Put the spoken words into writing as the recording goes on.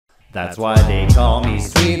That's why they call me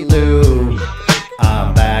Sweet Lou.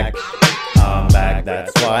 I'm back,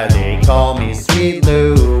 that's why they call me Sweet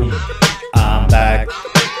Lou. I'm back,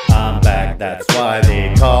 that's why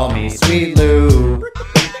they call me Sweet Lou.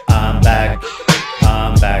 I'm back,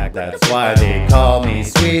 that's why they call me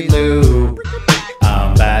Sweet Lou.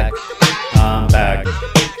 I'm back.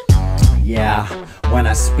 Yeah, when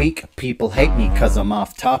I speak, people hate me cause I'm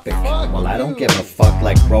off topic. Well, I don't give a fuck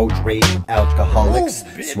like road rage alcoholics,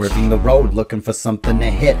 swerving the road looking for something to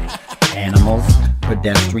hit. Animals,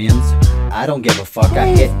 pedestrians, I don't give a fuck, I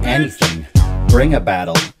hit anything. Bring a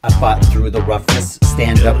battle, I fought through the roughness.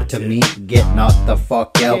 Stand up to me, get knocked the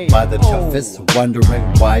fuck out by the toughest. Wondering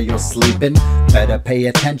why you're sleeping? Better pay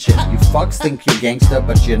attention. You fucks think you're gangster,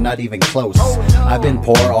 but you're not even close. I've been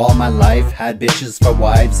poor all my life, had bitches for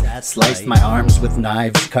wives. Sliced my arms with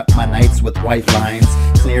knives, cut my nights with white lines.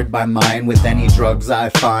 Cleared my mind with any drugs I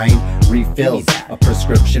find. Refills of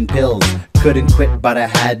prescription pills. Couldn't quit, but I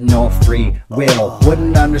had no free will.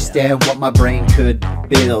 Wouldn't understand what my brain could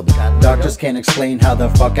build. Doctors can't explain how the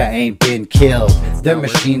fuck I ain't been killed. Their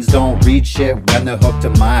machines don't read shit when they're hooked to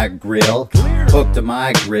my grill. Hooked to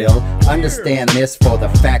my grill. Understand this for the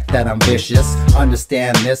fact that I'm vicious.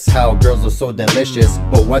 Understand this, how girls are so delicious.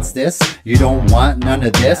 But what's this? You don't want none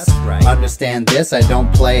of this? Understand this, I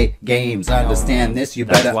don't play games. Understand this, you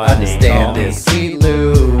better understand this. Sweet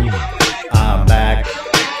Lou. I'm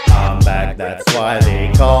back, that's why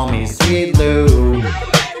they call me Sweet Lou.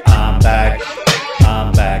 I'm back,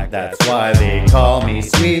 that's why they call me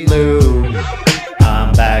Sweet Lou.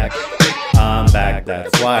 I'm back,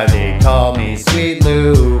 that's why they call me Sweet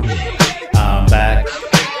Lou. I'm back.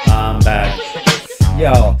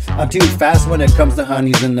 Yo, I'm too fast when it comes to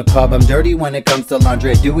honeys in the pub. I'm dirty when it comes to laundry,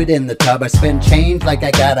 I do it in the tub. I spend change like I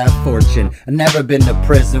got a fortune. I've never been to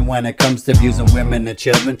prison when it comes to abusing women and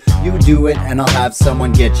children. You do it and I'll have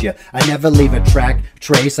someone get you. I never leave a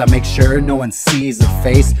trace, I make sure no one sees a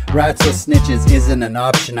face. Rats or snitches isn't an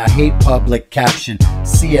option, I hate public caption.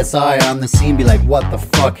 CSI on the scene be like, what the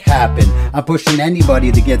fuck happened? I'm pushing anybody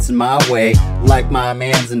that gets in my way. Like my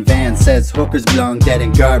mans in van says, hookers belong dead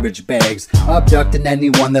in garbage bags. Abducting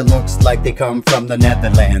anyone that looks like they come from the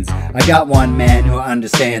Netherlands. I got one man who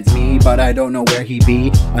understands me, but I don't know where he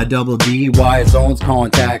be. A double D, Y zones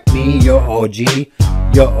contact me. You're OG.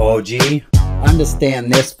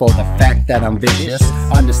 Understand this for the fact that I'm vicious.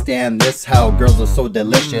 Understand this, how girls are so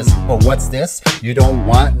delicious. But what's this? You don't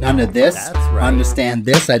want none of this? Understand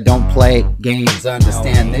this, I don't play games.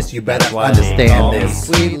 Understand this, you better understand this.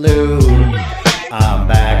 Sweet Lou. I'm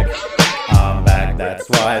back, that's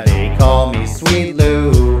why they call me Sweet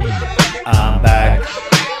Lou. I'm back,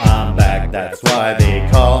 that's why they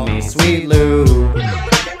call me Sweet Lou.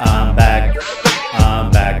 I'm back,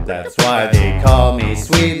 that's why they call me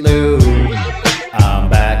Sweet Lou. I'm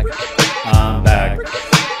back.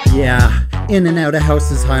 Yeah, in and out of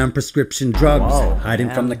houses high on prescription drugs. Hiding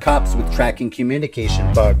from the cops with tracking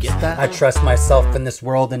communication bugs. I trust myself in this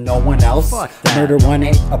world and no one else. Murder one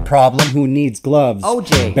ain't a problem, who needs gloves?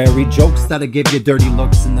 Bury jokes that'll give you dirty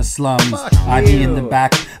looks in the slums. I be in the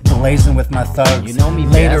back, blazing with my thugs. You know me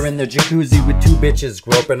later in the jacuzzi with two bitches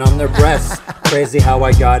groping on their breasts. Crazy how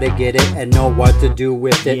I gotta get it and know what to do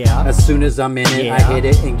with it. As soon as I'm in it, I hit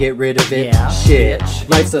it and get rid of it. Shit,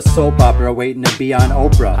 life's a soap opera waiting to be on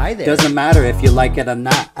Oprah. Doesn't matter if you like it or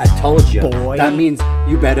not, I told you. That means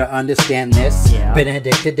you better understand this. Been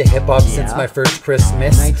addicted to hip-hop since my first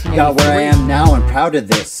Christmas. Got where I am now and proud of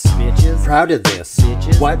this. Proud of this.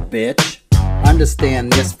 What, bitch?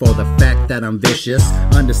 Understand this for the fact that I'm vicious.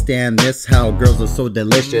 Understand this, how girls are so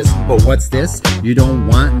delicious. But what's this? You don't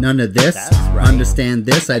want none of this? Understand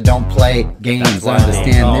this, I don't play games.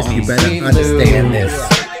 Understand this, you better understand this.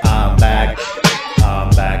 I'm back,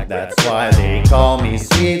 that's why they call me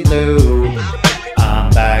Sweet Lou. I'm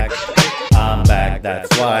back,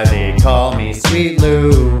 that's why they call me Sweet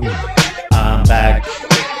Lou. I'm back,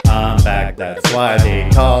 that's why they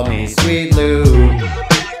call me Sweet Lou.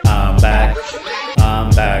 I'm back.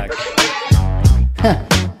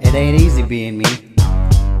 It ain't easy being me.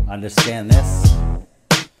 Understand this.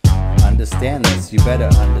 Understand this, you better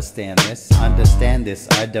understand this. Understand this,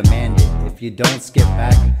 I demand it. If you don't skip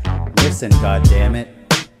back, listen, goddammit.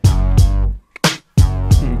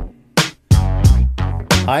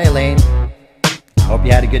 Hi Elaine, hope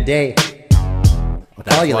you had a good day. I'll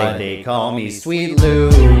call you later. They call me Sweet Lou.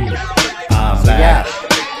 I'm back.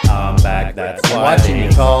 That's why they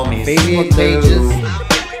call me Facebook pages.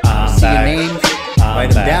 See your names.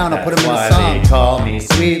 Write them down. I'll put them in a song. They call me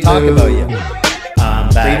Sweet Lou. Talk about you. I'm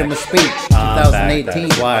back. Freedom of speech. 2018.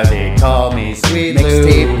 That's why they call me Sweet Lou.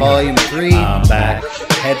 Mixtape Volume 3. I'm back.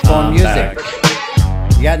 Headphone music.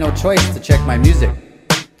 You got no choice to check my music.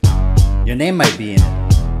 Your name might be in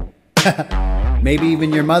it. Maybe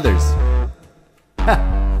even your mother's.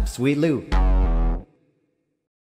 Sweet Lou.